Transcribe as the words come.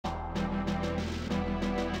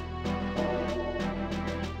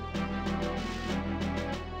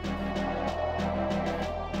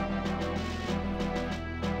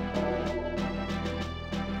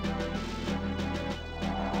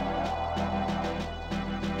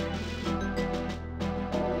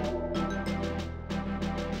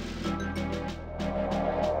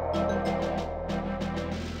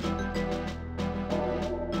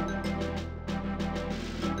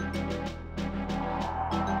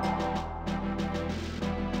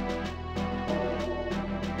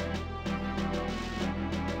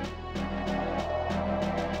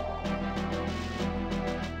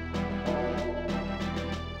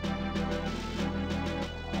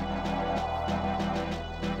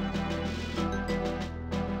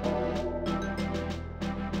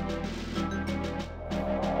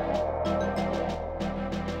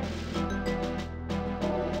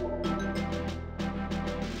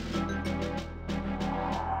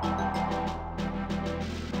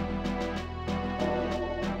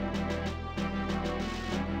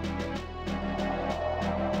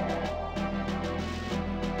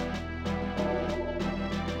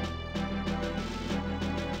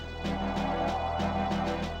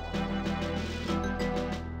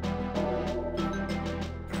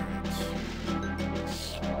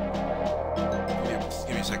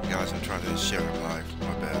trying to share it live.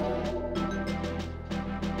 My bad.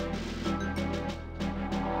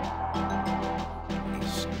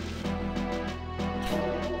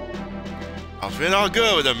 I was feeling all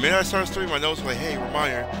good, but the minute I started streaming, my nose was like, hey,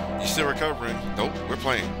 reminder, you still recovering? Nope, we're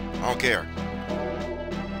playing. I don't care.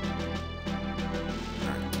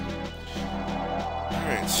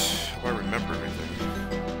 Alright. Hope I remember everything.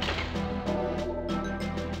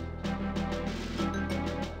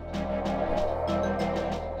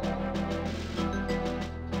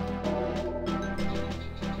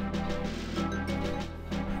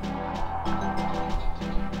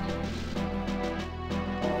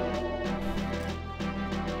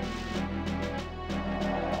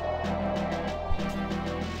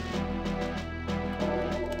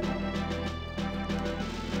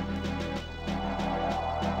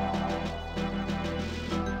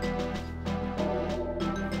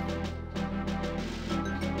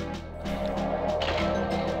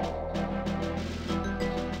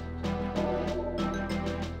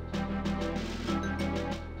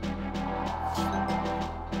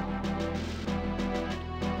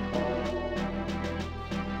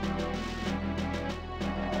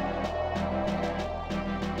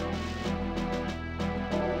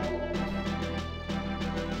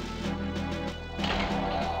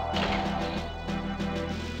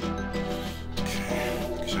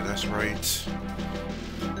 That's right.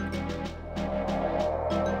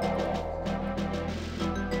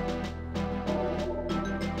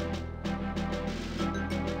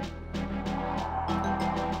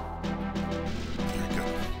 There you go.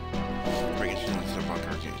 Bring it to the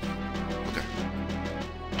bunker again. Okay.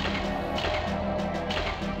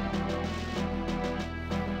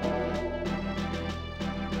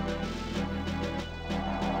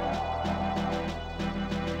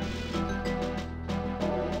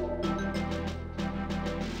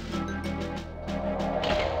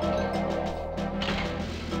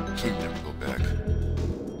 Never go back.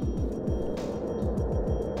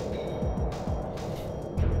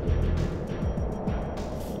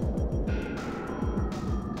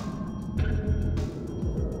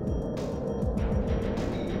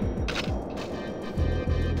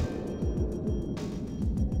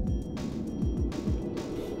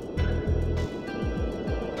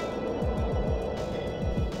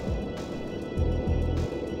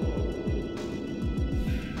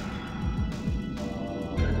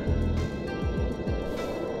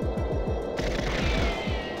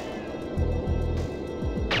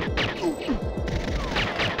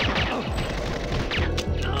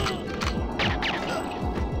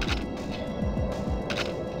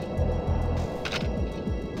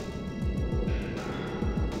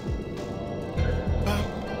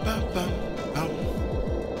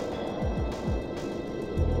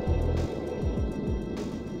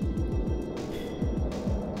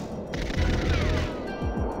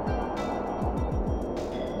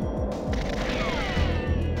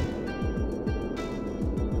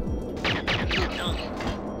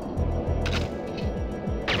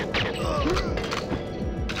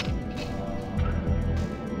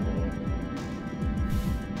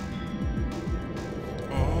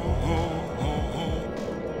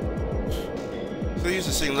 So they use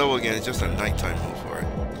the same level again, it's just a nighttime move for it.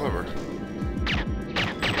 Clever.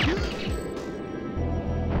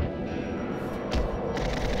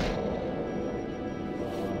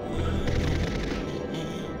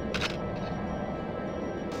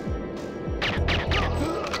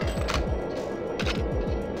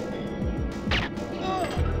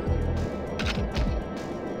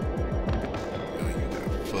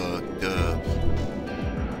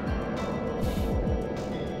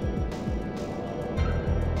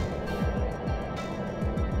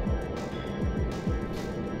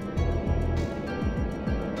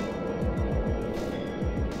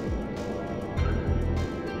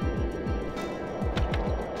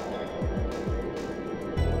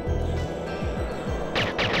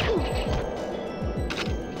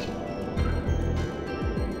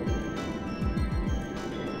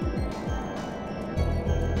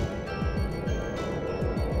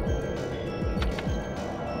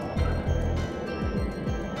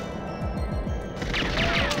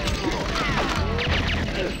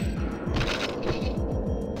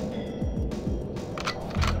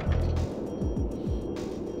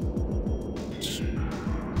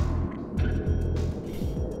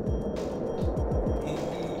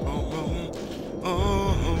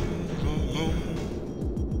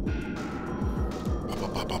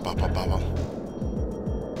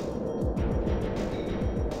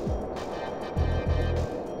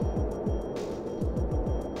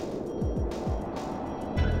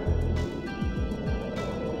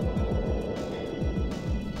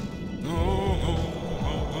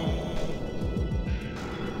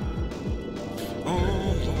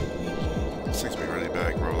 this takes me really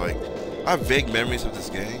back, bro. Like, I have vague memories of this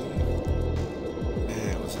game.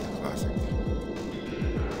 Man, this is a classic.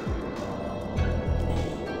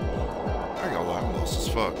 I ain't gonna lie, I'm lost as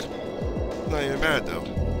fuck. I'm not even mad though.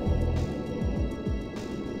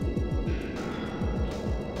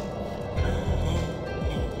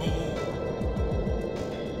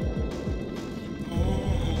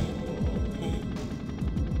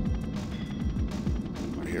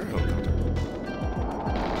 I hear a helicopter.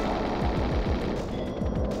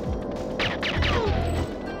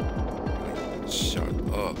 Shut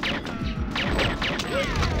up.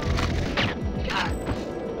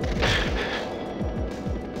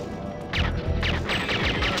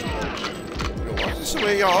 Yo, why is there so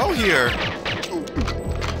many y'all out here?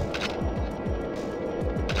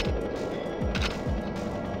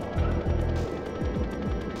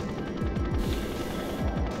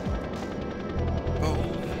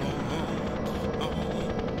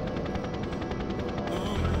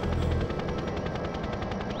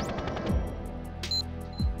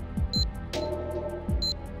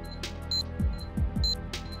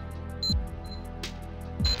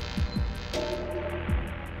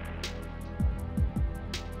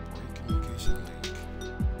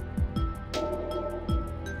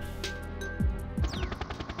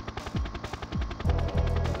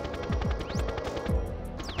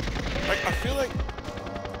 I feel like...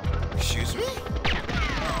 Excuse me?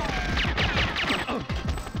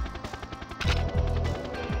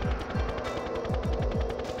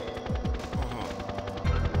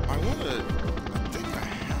 I wanna... I think I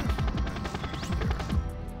have...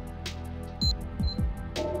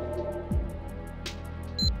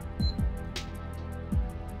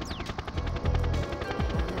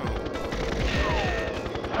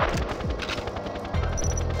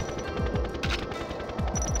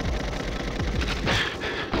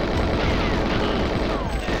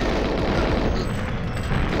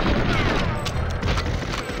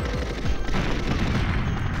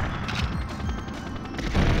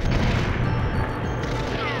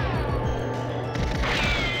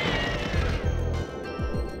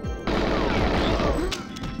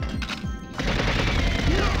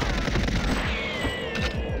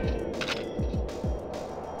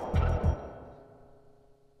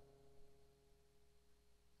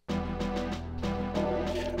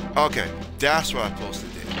 Okay, that's what I'm supposed to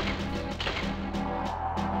do.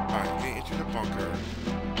 Alright, get into the bunker.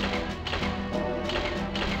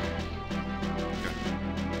 Okay.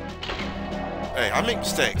 Hey, I make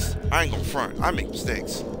mistakes. I ain't gonna front. I make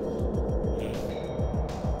mistakes.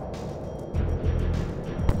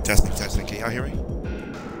 Testing, testing. Can y'all hear me?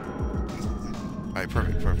 Alright,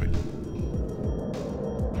 perfect, perfect.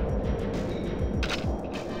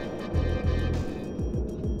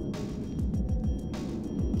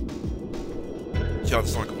 Y'all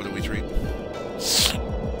just like a little retreat.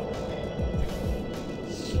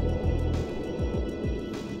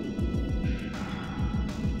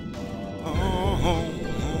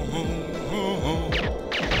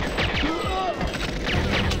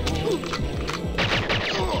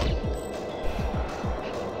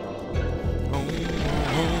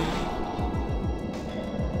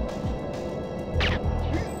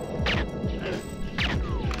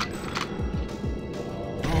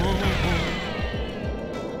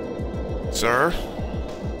 Sir?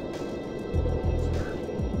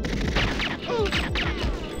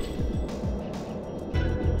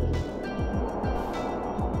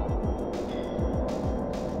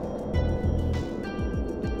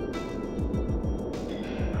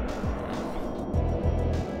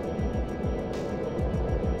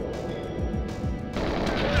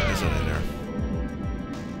 There's nothing in there.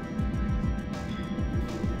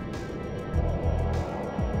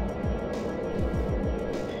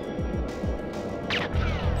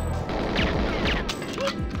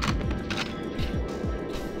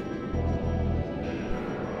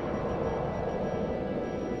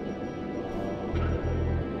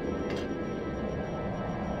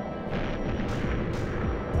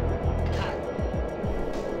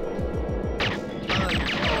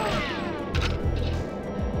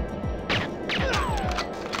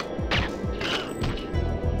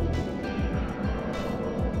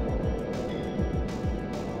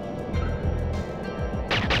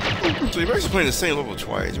 So you're actually playing the same level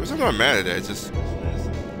twice. I'm not mad at that. It's just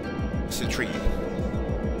it's intriguing.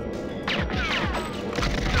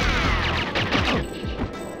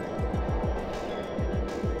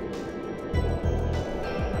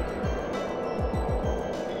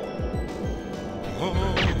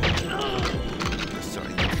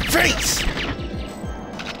 Face!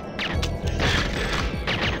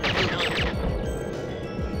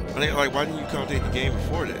 I think, like, why didn't you commentate the game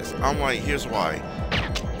before this. I'm like, here's why.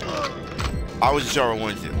 I was sure I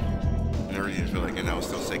wanted to. I never didn't feel like it. I was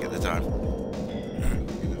still sick at the time.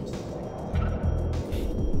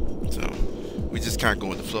 So we just kind of go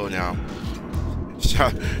with the flow now.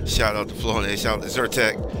 Shout out to Flo and shout out to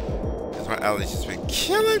Zyrtec. Because my allergies just been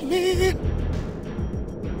killing me.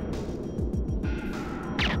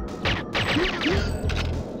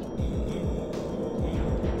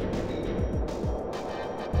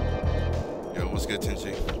 Yo, what's good,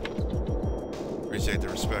 Tenchi? Appreciate the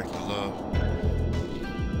respect and the love.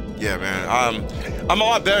 Yeah, man. I'm a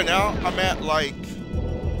lot better now. I'm at like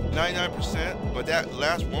 99%, but that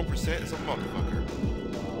last 1% is a motherfucker.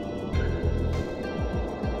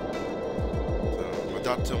 So my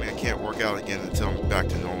doctor told me I can't work out again until I'm back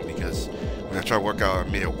to normal because when I tried to work out,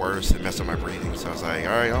 it made it worse and messed up my breathing. So I was like,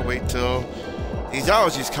 all right, I'll wait till these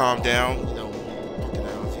allergies calm down. You know, fucking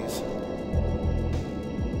allergies.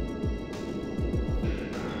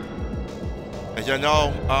 As y'all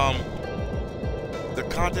know, the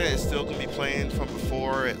content is still gonna be playing from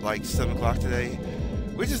before at like 7 o'clock today.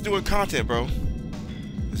 We're just doing content, bro.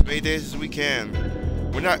 As many days as we can.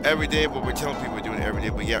 We're not every day, but we're telling people we're doing it every day,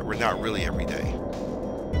 but yet we're not really every day.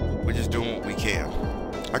 We're just doing what we can.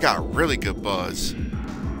 I got really good buzz.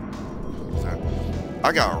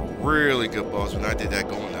 I got really good buzz when I did that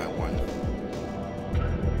goldeneye one.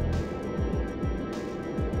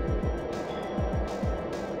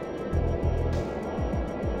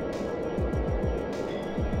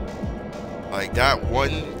 Like that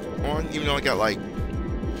one, even though I got like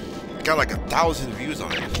 1,000 views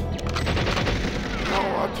on it.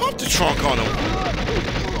 Oh, I popped the trunk on him.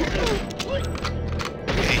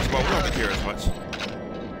 Hey, well, we don't have to care as much.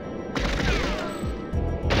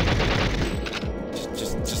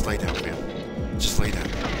 Just lay down, man. Just lay down.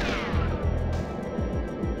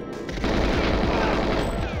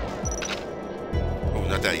 Oh,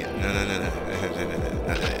 not that yet. No,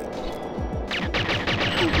 not that yet.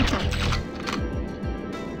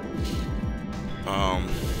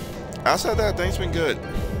 Outside that, things been good.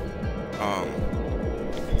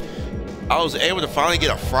 I was able to finally get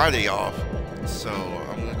a Friday off, so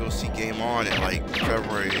I'm gonna go see Game On at like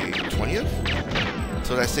February 20th.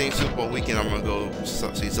 So that same Super Bowl weekend, I'm gonna go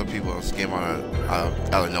see some people else Game On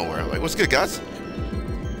out of nowhere. Like, what's good, guys?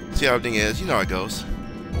 See how everything is. You know how it goes.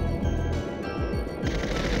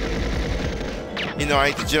 You know, I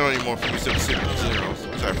ain't the general anymore for Super Generals,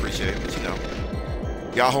 which I appreciate. But you know,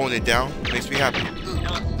 y'all holding it down makes me happy.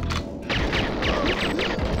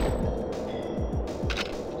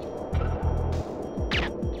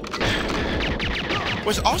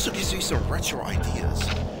 Which also gives me some retro ideas.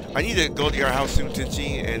 I need to go to your house soon,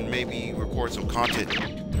 Tenchi, and maybe record some content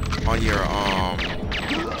on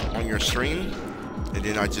your stream, and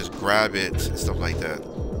then I just grab it and stuff like that.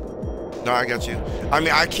 No, I got you. I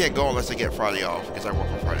mean, I can't go unless I get Friday off because I work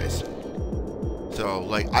on Fridays. So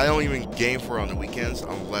like, I don't even game for it on the weekends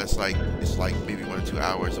unless like it's like maybe 1 or 2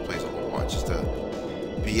 hours to play some Overwatch just to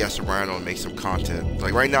BS around and make some content.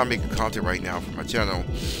 Like right now, I'm making content right now for my channel.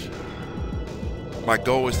 My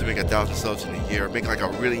goal is to make 1,000 subs in a year. Make like a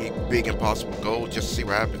really big, impossible goal just to see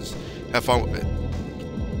what happens. Have fun with it.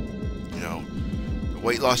 You know, the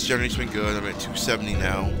weight loss journey's been good. I'm at 270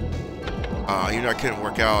 now. Even though I couldn't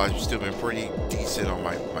work out, I've still been pretty decent on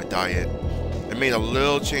my diet. I made a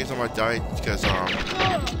little change on my diet because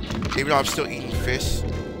even though I'm still eating fish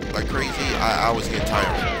like crazy, I was getting tired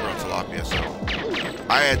of grilled tilapia. So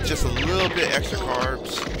I had just a little bit extra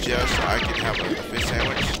carbs just so I could have a fish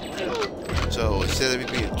sandwich. So instead of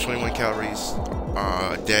it being 21 calories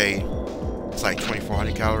a day, it's like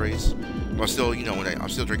 2,400 calories. But still, you know, I'm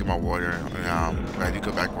still drinking my water, and when I do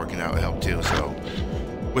go back working out, it helped too. So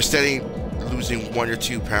we're steady losing 1 or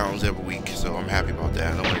 2 pounds every week. So I'm happy about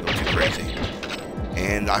that. I don't want to go too crazy,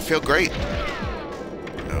 and I feel great.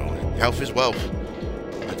 You know, health is wealth.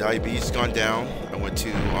 My diabetes has gone down. I went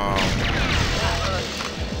to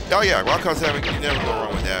oh yeah, rock climbing, you never go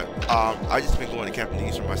wrong with that. I just been going to Captain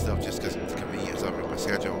D's for myself just because of the convenience of it, my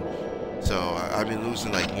schedule. So I've been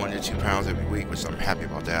losing like 1 or 2 pounds every week, which I'm happy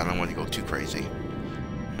about that. I don't want to go too crazy.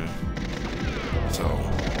 So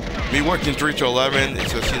me working 3 to 11,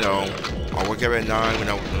 it's just, you know, I work every at 9 when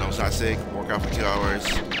I was not sick, work out for 2 hours,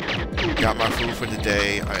 got my food for the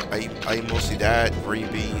day. I eat mostly that,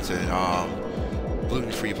 green beans, and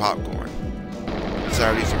gluten-free popcorn.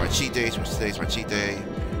 Saturdays are my cheat days, which today's my cheat day.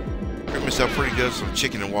 Cook myself pretty good, some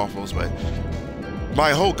chicken and waffles, but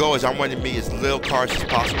my whole goal is I want to be as little carbs as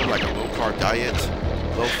possible, like a low carb diet,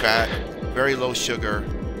 low fat, very low sugar,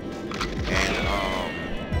 and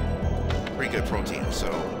pretty good protein. So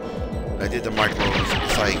I did the micros.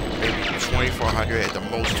 It's like maybe 2,400 at the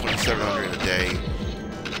most 2,700 a day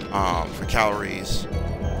for calories.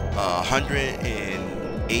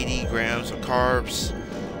 180 grams of carbs.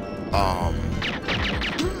 I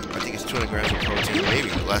think it's 200 grams of protein, maybe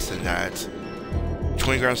less than that.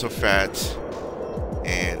 20 grams of fat,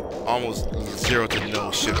 and almost 0 to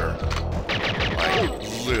no sugar. Like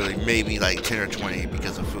literally maybe like 10 or 20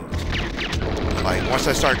 because of food. Like once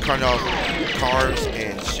I started cutting off carbs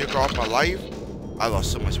and sugar off my life, I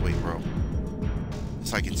lost so much weight, bro.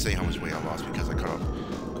 It's like insane how much weight I lost because I cut off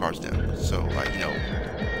carbs down. So like, you know,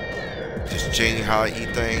 just changing how I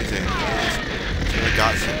eat things and it's really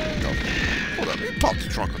got some. Hold up, let me pop the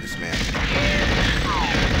trunk on this man.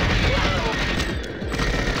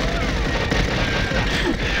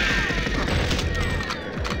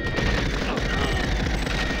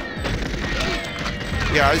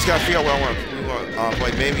 Yeah, I just gotta figure out what I want to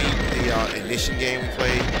play. Maybe the Ignition game we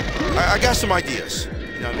played. I got some ideas. You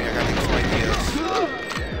know what I mean? I gotta think some ideas.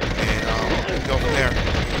 And go from there.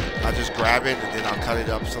 I'll just grab it and then I'll cut it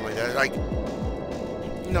up, something like that. Like,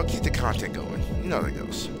 you know, keep the content going. You know how that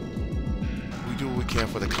goes. We do what we can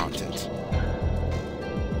for the content.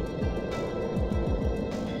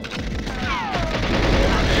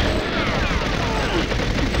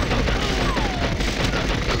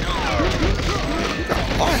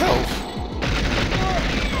 My health.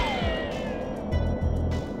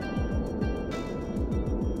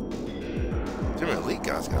 Them elite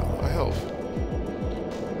guys got a lot of health.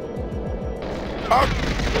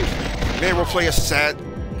 Maybe we'll play a set. You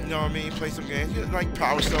know what I mean? Play some games, like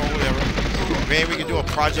Power Stone, whatever. Maybe we can do a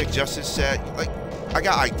Project Justice set. Like, I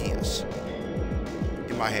got ideas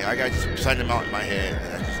in my head. I got to just plan them out in my head,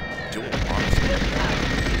 and I just do them, honestly.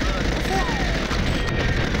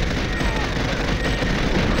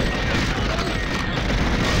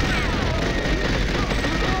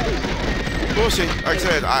 Bullshit. Like I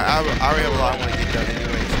said, I already have a lot I want to get done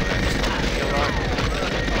anyway, so that's helping me a lot.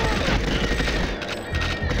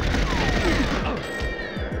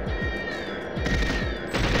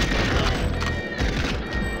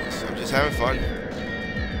 So I'm just having fun.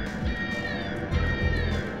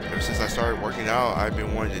 Ever since I started working out, I've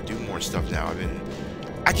been wanting to do more stuff now.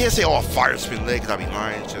 I can't say, oh, fire's been lit, because I'll be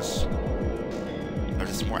lying. I'm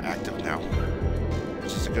just more active now.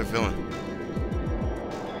 It's just a good feeling.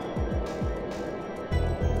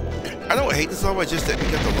 I don't hate this level, it's just that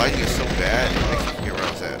because the lighting is so bad, it makes me forget where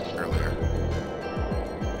I was at earlier.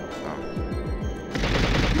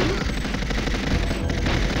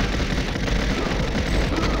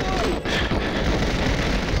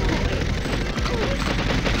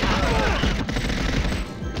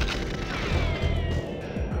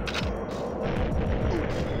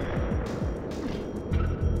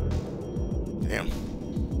 Damn.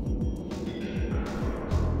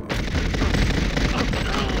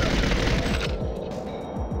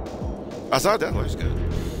 Outside that looks good.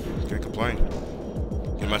 Can't complain.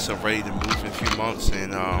 Get myself ready to move in a few months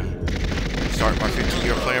and start my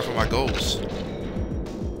 15-year plan for my goals. You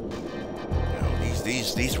know,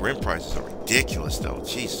 these rent prices are ridiculous though.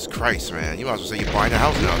 Jesus Christ, man. You might as well say you're buying a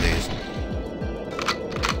house nowadays.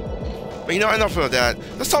 But you know, enough of that.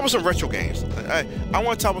 Let's talk about some retro games. I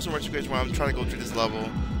want to talk about some retro games when I'm trying to go through this level.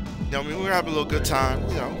 You know, I mean, we're having a little good time,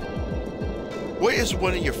 you know. What is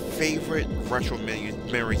one of your favorite retro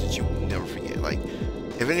memories that you will never forget? Like,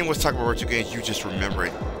 if anyone's talking about retro games, you just remember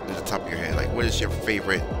it at the top of your head. Like, what is your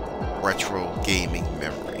favorite retro gaming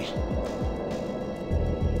memory?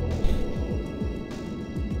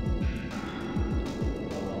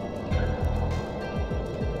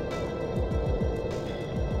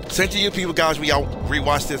 Send to you people, guys. We all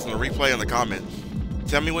rewatch this in the replay in the comments.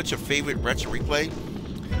 Tell me what's your favorite retro replay.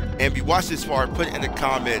 And if you watch this far, put it in the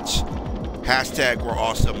comments. Hashtag we're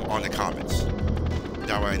awesome on the comments.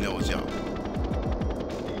 That way I know it's y'all.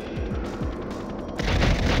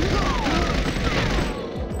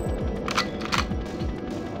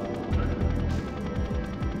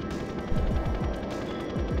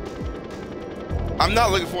 I'm not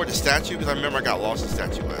looking forward to statue because I remember I got lost in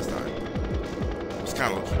statue last time. It's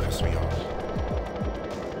kind of looking pissed me off.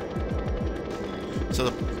 So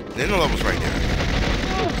the end level's right there.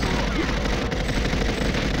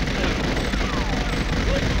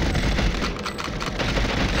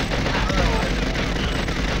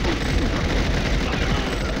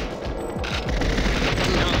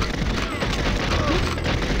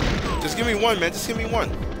 Just give me one, man. Just give me one.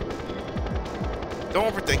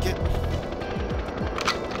 Don't overthink it.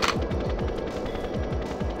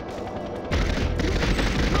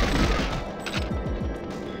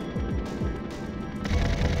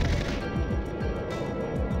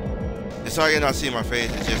 It's sorry you're not seeing my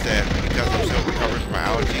face. It's just that because I'm still recovering from my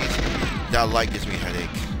allergies. That light gives me a headache.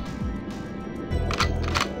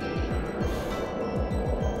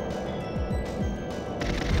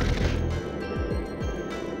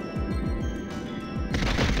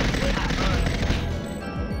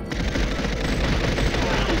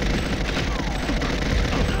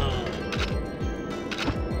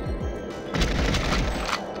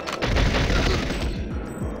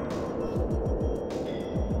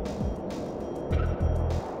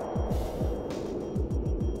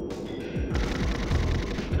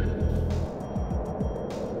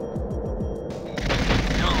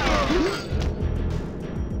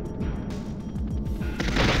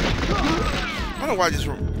 I don't know why I just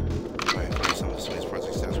play some of the Sway's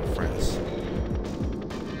project stats with friends.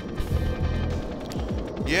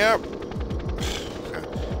 Yeah.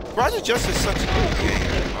 Project Justice is such a good game.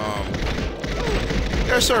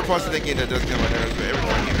 There are certain parts of that game that does get on my nerves, but every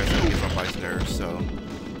time game gets on my nerves, so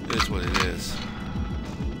it is what it is.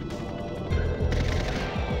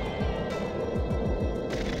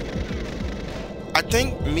 I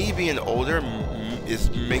think me being older is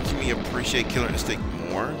making me appreciate Killer Instinct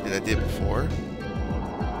more than I did before.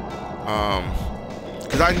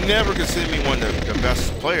 Because I never considered me one of the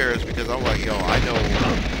best players because I'm like, yo, I know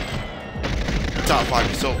top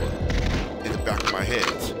 5 is over in the back of my head.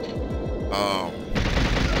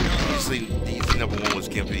 Obviously, number 1 was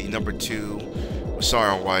Gimpy, number 2 was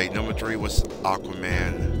Sorry White, number 3 was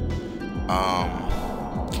Aquaman.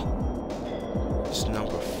 It's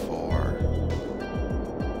number 4.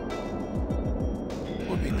 What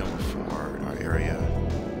would be number 4 in our area?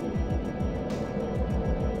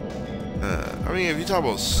 I mean, if you talk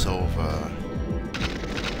about Sova,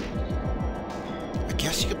 I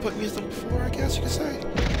guess you could put me as number 4, I guess you could say.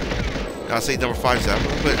 I'll say number 5 is that,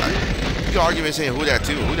 but you can argue saying who that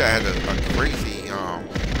too. Who that had a crazy time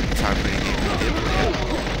playing the game he did play. You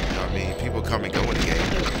know what I mean? People come and go in the game.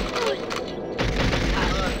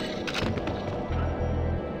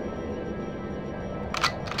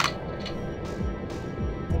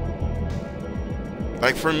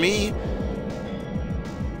 Like for me,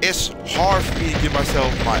 it's hard for me to give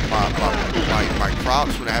myself my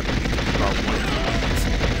props when I have to be about 1 or 2 weeks.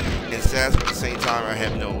 And sad, but at the same time, I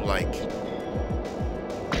have no like 1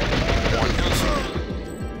 or 2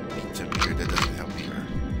 beat to me that doesn't help either.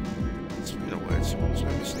 So you know what? Should I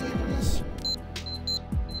miss the game for this?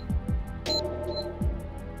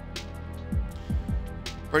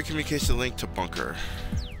 Break communication link to bunker.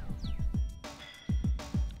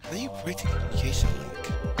 How do you break the communication link?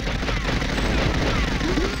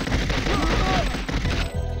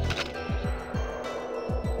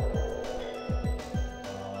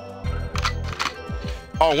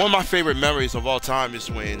 Oh, one of my favorite memories of all time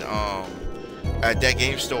is when at that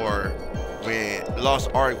game store when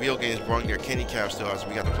Lost Ark Video Games brought their candy caps to us,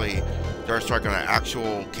 we got to play Third Strike on an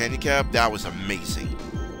actual candy cap. That was amazing.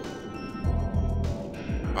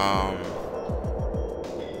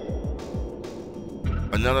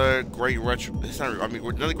 Another great retro. It's not. I mean,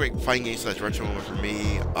 another great fighting game / retro moment for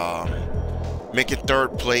me. Making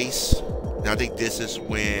 3rd place. And I think this is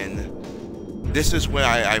when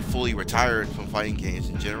I fully retired from fighting games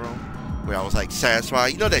in general. Where I was like satisfied.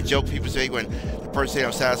 You know that joke people say when the person say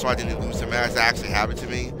I'm satisfied and then lose the match. That actually happened to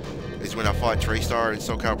me. Is when I fought Traystar in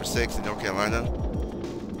SoCal for 6 in North Carolina,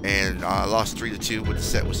 and I lost 3-2. But the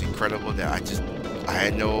set was incredible. That I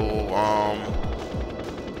had no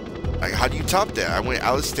like, how do you top that? I went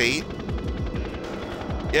out of state.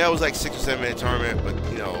 Yeah, it was like 6 or 7 minute tournament, but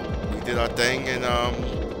you know, we did our thing, and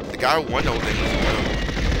the guy who won the whole thing was incredible.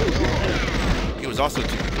 He was also a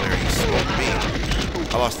 2D player. He smoked me.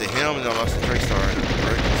 I lost to him, and I lost to Traystar. And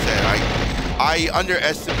like I said, I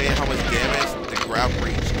underestimated how much damage the grab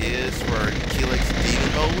reach is for Keelix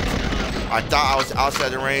Demon mode. I thought I was outside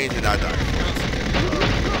the range, and I died.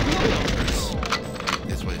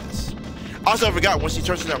 That's what it is. Also, I forgot, once you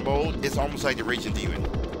turn to that mode, it's almost like the Raging Demon.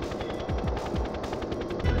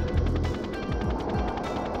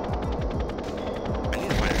 I need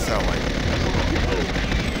to find a satellite.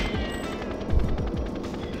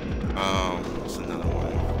 What's another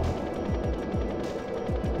one?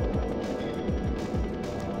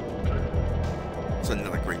 It's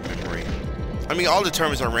another great memory. I mean, all the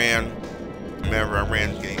tournaments I ran, remember I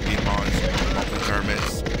ran Game Bonds, multiple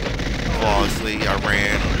tournaments, flawlessly. I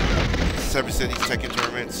ran 7 Cities Tekken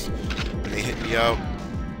tournaments when they hit me up.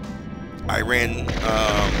 I ran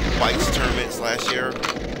Bikes tournaments last year.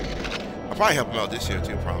 I'll probably help them out this year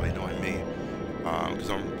too, probably, knowing me. Because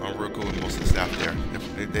I'm real cool with most of the staff there.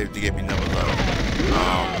 They gave me another love.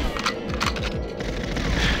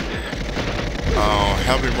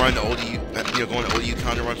 Helping run the ODU, going to ODU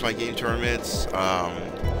counter run fight game tournaments.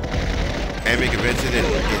 Anime convention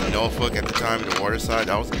in Norfolk at the time, the water side.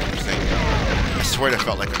 That was interesting. I swear that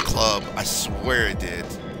felt like a club. I swear it did.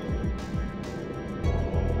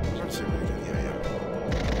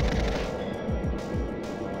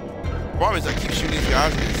 Problem is I keep shooting these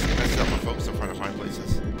guys and it's messes up my focus. I'm trying to find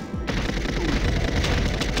places.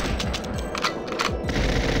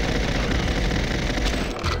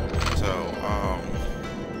 So,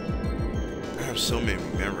 I have so many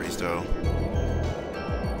memories though.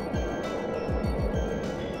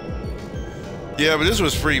 Yeah, but this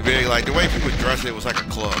was pretty big. Like the way people dressed it was like a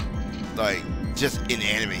club. Like just in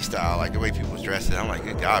anime style. Like the way people was dressed it. I'm like,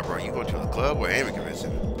 good God, bro, you go to a club or anime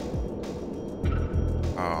convention?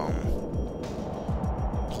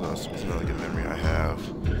 So that's another good memory I have.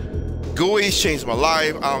 GUIs changed my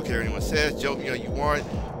life. I don't care what anyone says. Joke me all you want.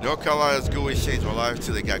 North Carolina's GUIs changed my life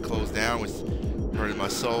until they got closed down, which hurted my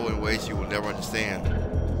soul in ways you will never understand.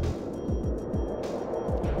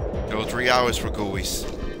 No 3 hours for GUIs.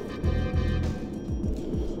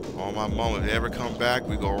 On my mama, if they ever come back,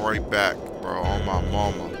 we go right back, bro. On my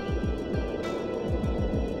mama.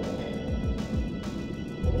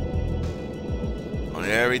 On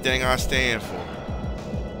everything I stand for.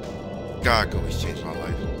 God, GUIs changed my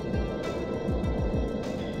life.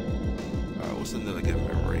 What's another good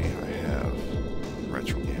memory I have?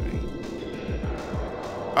 Retro gaming.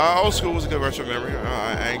 Old school was a good retro memory.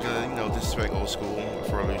 I ain't gonna, you know, disrespect old school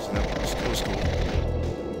for a reason. It was cool.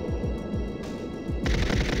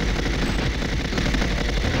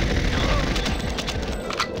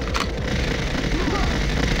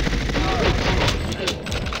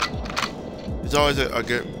 It's always a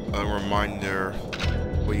good reminder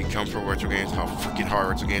where you come from retro games, how freaking hard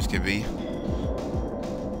retro games can be.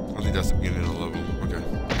 I think that's the beginning of the level. Okay.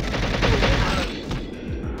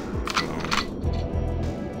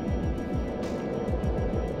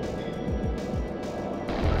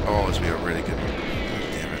 Oh, this will be a really good one.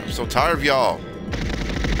 Damn it. I'm so tired of y'all.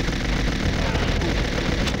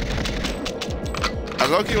 I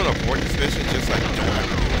love you on a board this mission, just like don't have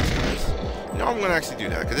to do this, guys. You know, I'm gonna actually do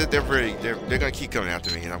that because they're gonna keep coming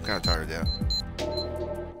after me, and I'm kind of tired of that.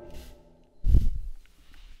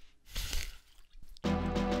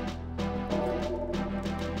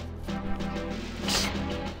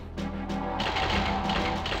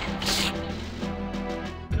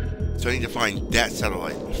 So I need to find that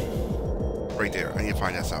satellite right there. I need to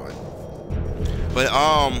find that satellite. But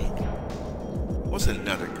what's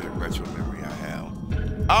another good retro memory I have?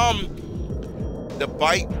 The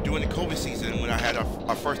bike during the COVID season when I had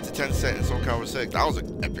our first to 10 set in Soul Calibur 6. That was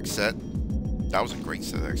an epic set. That was a great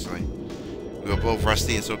set actually. We were both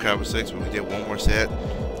rusty in Soul Calibur 6, but we did one more set.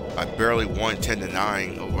 I barely won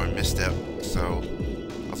 10-9 over a misstep, so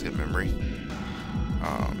that was a good memory.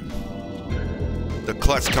 The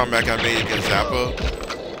clutch comeback I made against Zappa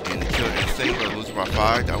and the Killer Instinct, but losing by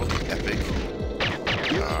 5, that was epic.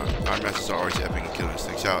 Our matches are always epic and Killer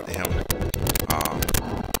Instinct. Shout out to him.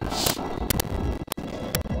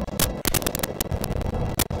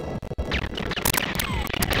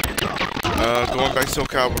 Going back to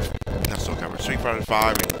Street Fighter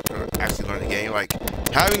 5 and actually learning the game, like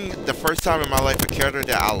having the first time in my life a character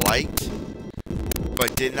that I liked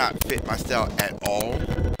but did not fit my style at all,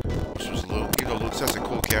 which was Luke. You know, Luke's such a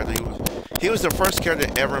cool character. He was the first character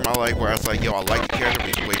ever in my life where I was like, yo, I like the character,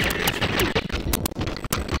 but he's way too big for me.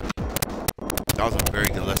 That was a very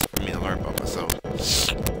good lesson for me to learn about myself.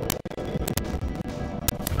 It's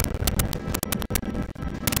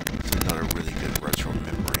another really good retro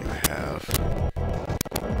memory I have.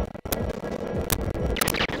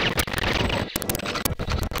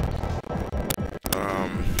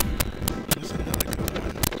 What's another good one?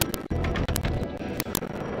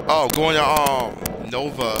 Oh, going to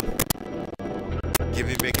Nova,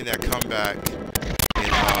 making that comeback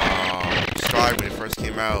in Strive when it first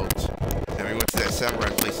came out, and we went to that samurai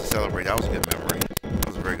place to celebrate. That was a good memory. That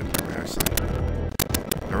was a very good memory, actually.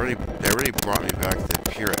 That really brought me back to the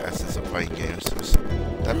pure essence of fighting games.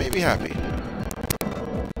 That made me happy.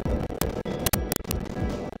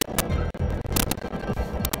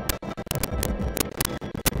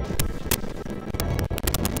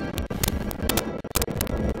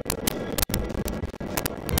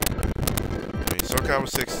 Soul Calibur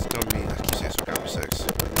 6 is gonna be, I keep saying Soul Calibur 6.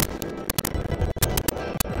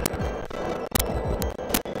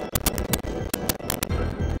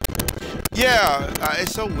 Yeah,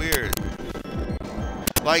 it's so weird.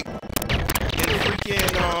 Like, in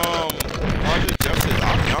freaking, Marvel Justice,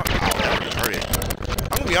 I'll never heard it.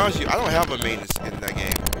 I'm gonna be honest with you, I don't have a main in that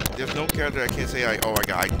game. There's no character I can't say, like, oh my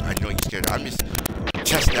god, I know each character. I'm just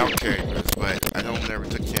testing out characters, but I don't never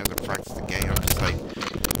took a chance to practice the game. I'm just like,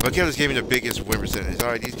 What characters gave me the biggest win percentage?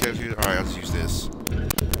 Alright, these characters. Alright, I'll just use this.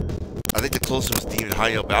 I think the closest was Demon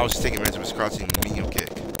High up, but I was taking advantage of his crossing medium kick.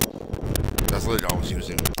 That's literally all I was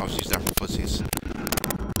using. I was using that for footsies.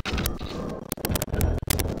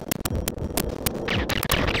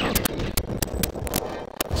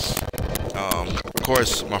 Of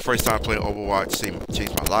course, my first time playing Overwatch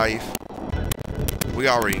changed my life. We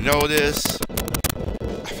already know this.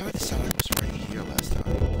 I feel like the sound was right here last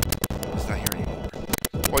time. It's not here anymore.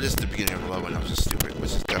 Or just the beginning of the level and I was just stupid,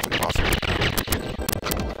 which is definitely possible.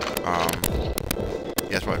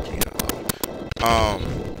 Yeah, it's probably the beginning of the level.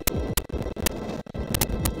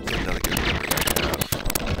 Another good one.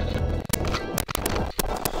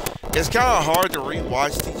 It's kind of hard to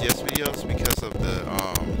rewatch TGS videos because of the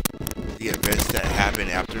events that happen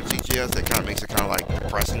after TGS. That kind of makes it kind of like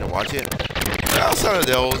depressing to watch it. But outside of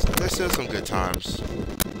those, there's still some good times.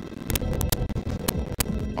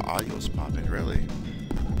 My audio's popping, really.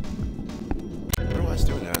 Why was I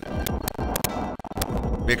doing that?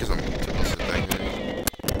 Maybe because I'm too close to the thing, maybe.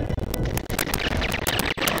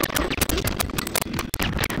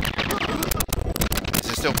 Is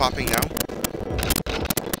it still popping now?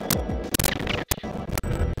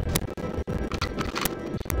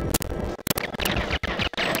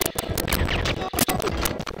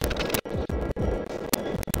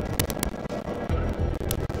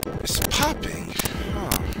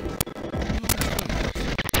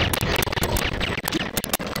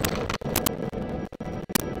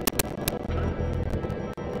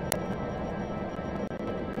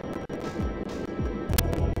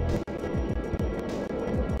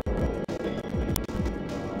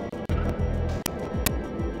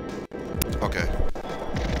 Okay.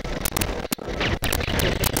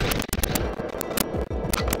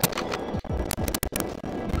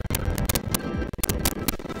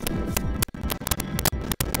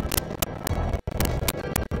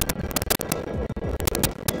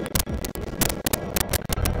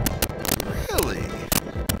 Really?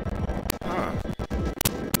 Huh.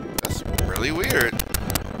 That's really weird.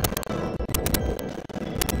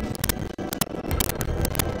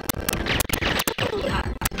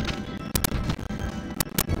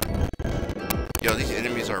 Yo, these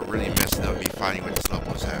enemies are really messing up me finding where this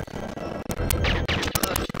level is at.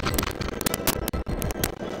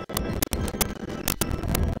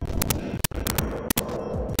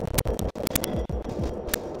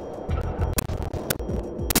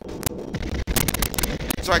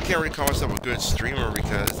 So I can't really call myself a good streamer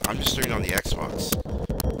because I'm just streaming on the Xbox.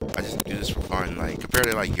 I just do this for fun. Like, compared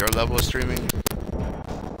to like your level of streaming,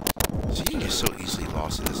 so you can get so easily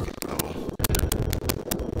lost in this level.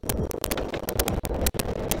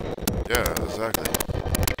 Yeah, exactly.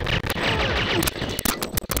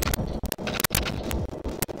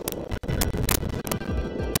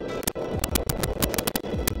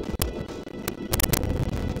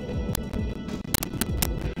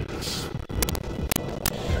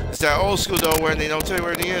 It's that old school though, where they don't tell you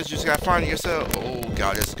where it is. You just gotta find it yourself. Oh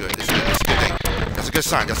god, that's good. That's good. That's a good thing. That's a good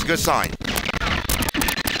sign. That's a good sign.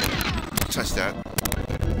 Touch that.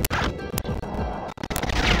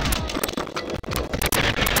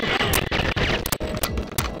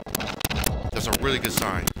 That's a really good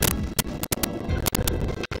sign.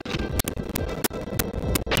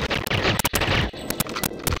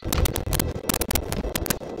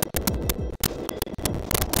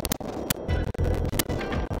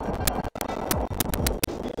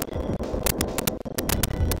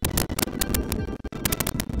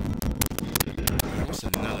 What's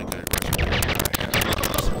another good restaurant I have?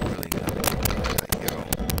 That's really not like,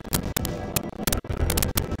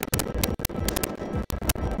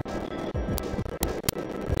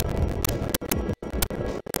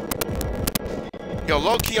 yo,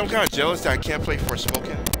 low-key, I'm kind of jealous that I can't play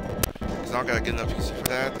Forspoken. Because I don't got a good enough PC for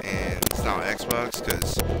that, and it's not on Xbox,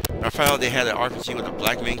 because when I found out they had an RPG with a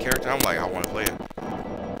black main character, I'm like, I want to play it.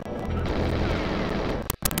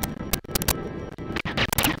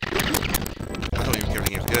 I don't even care if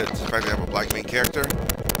the game's good. The fact that they have a black main character,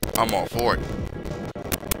 I'm all for it.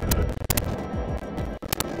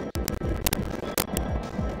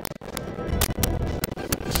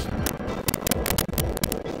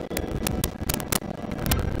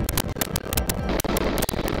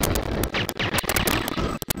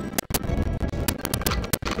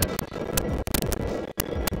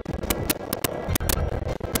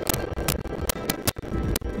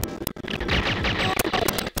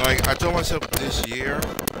 Like, I told myself this year,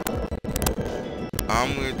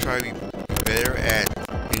 I'm going to try to be better at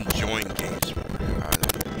enjoying games more out of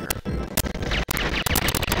the year.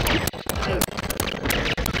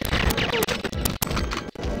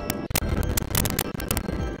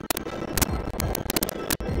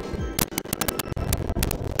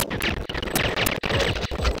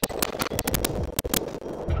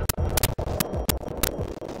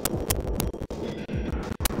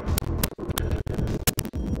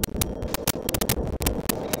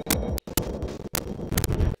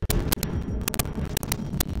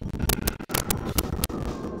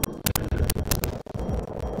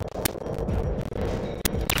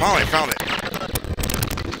 Finally, I found it.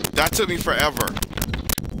 That took me forever.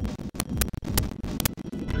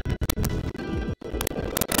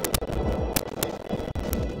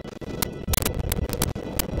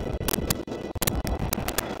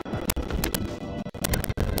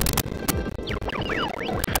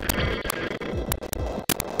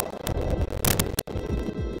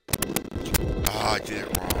 Ah, I did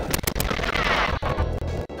it wrong.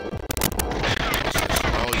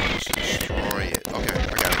 Oh, you just destroy it. Okay,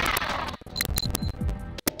 I got it.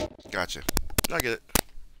 Gotcha. I get it.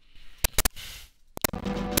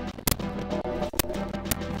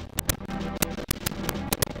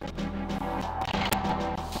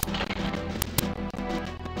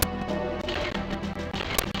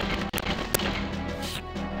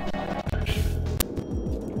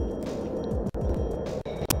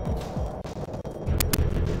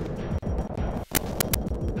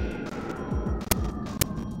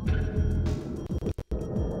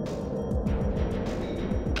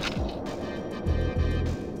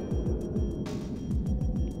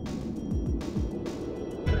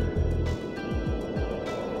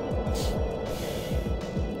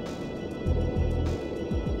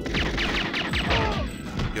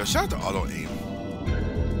 Yo, shout out to auto aim.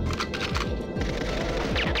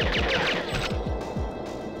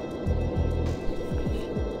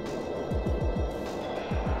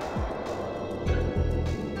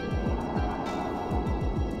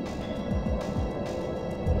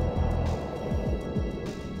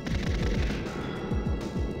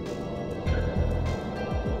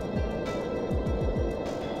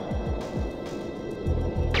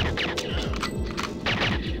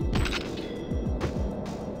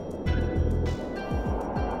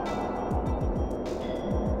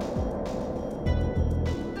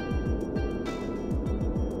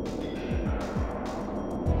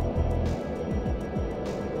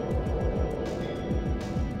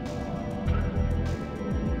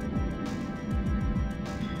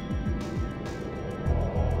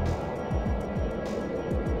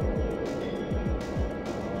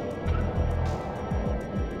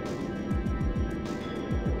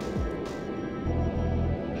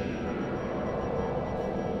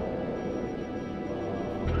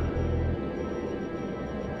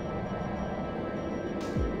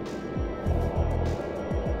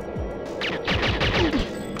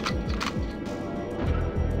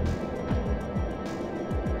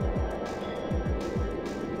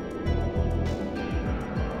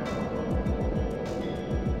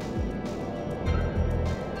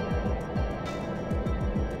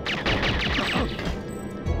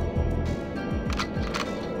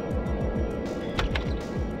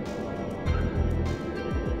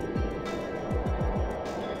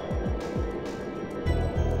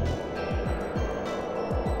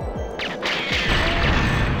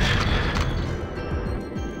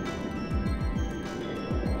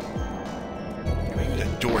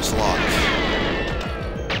 Door's locked.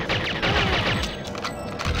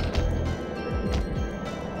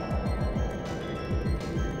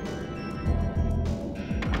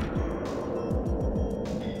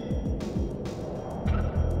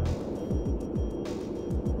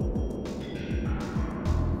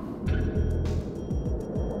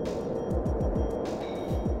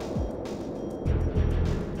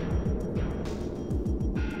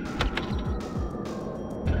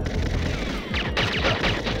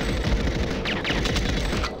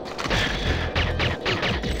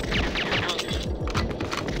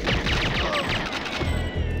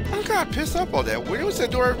 got pissed up on that. When was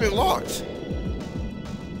that door ever been locked?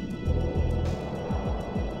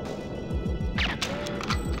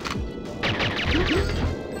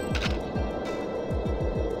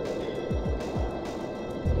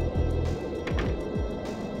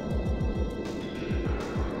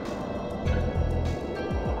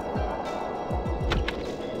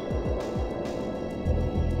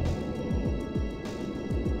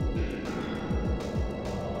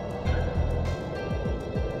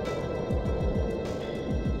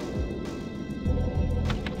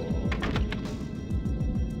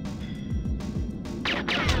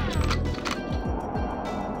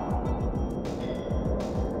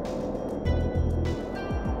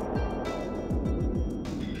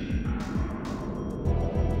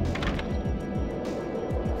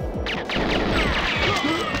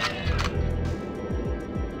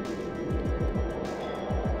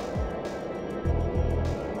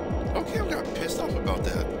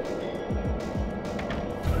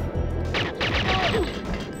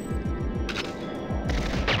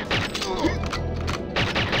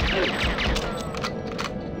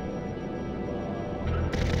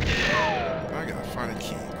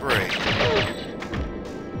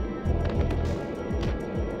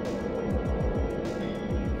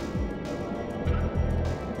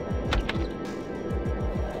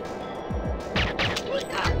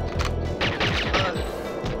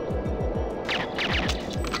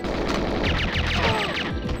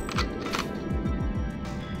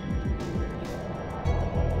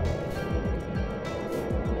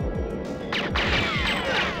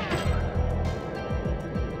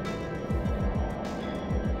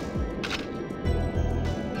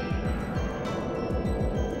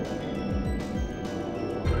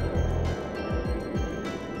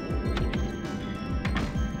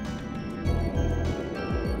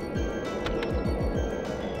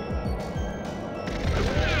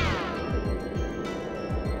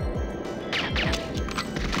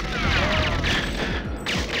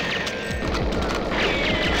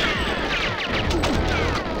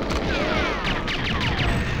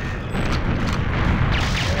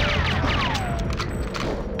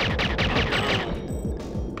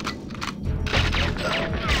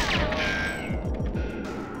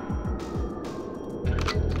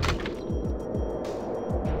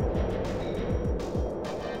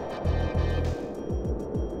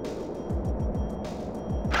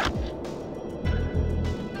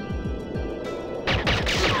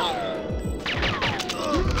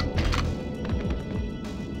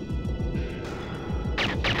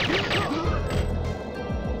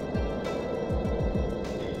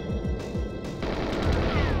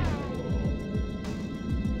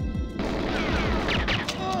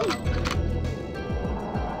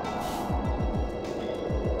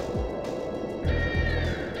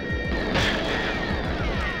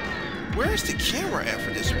 have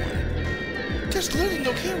for this one. There's literally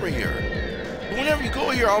no camera here. But whenever you go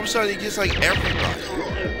here, all of a sudden it gets like everybody.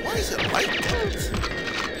 Why is it like that?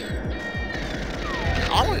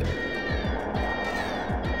 I would.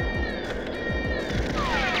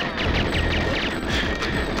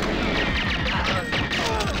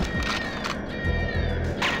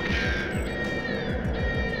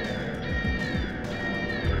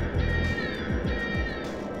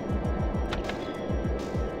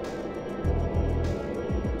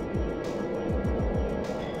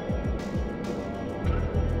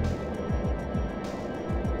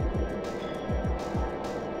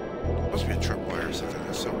 Must be a tripwire or something.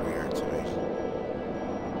 That's so weird to me.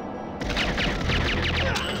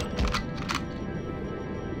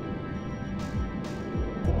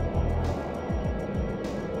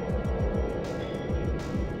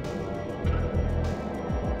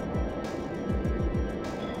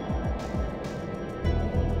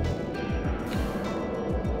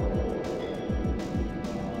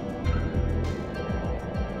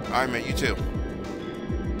 Alright, man, you too.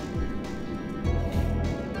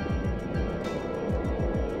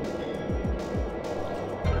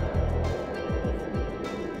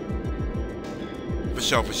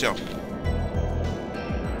 For sure.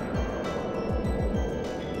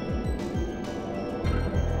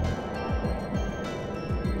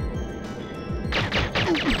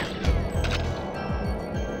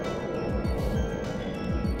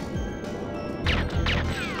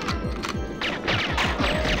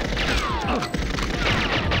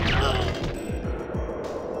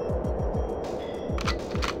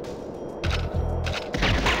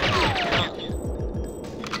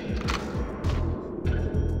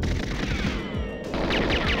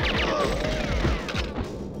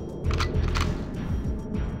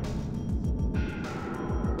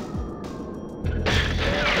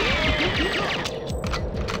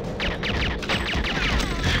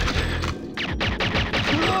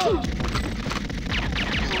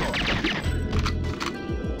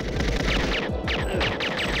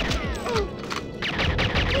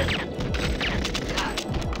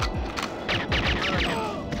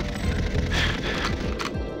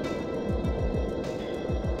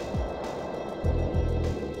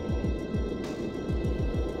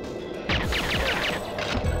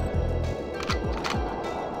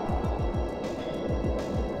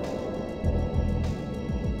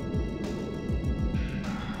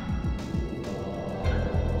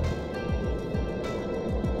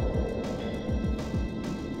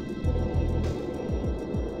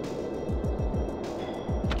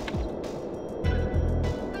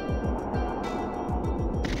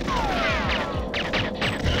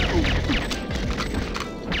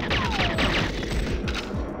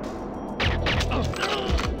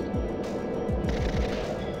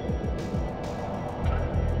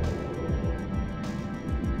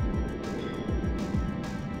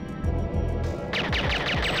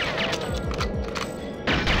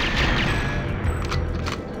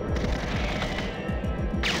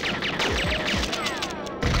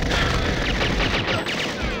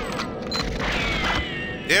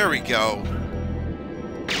 There we go.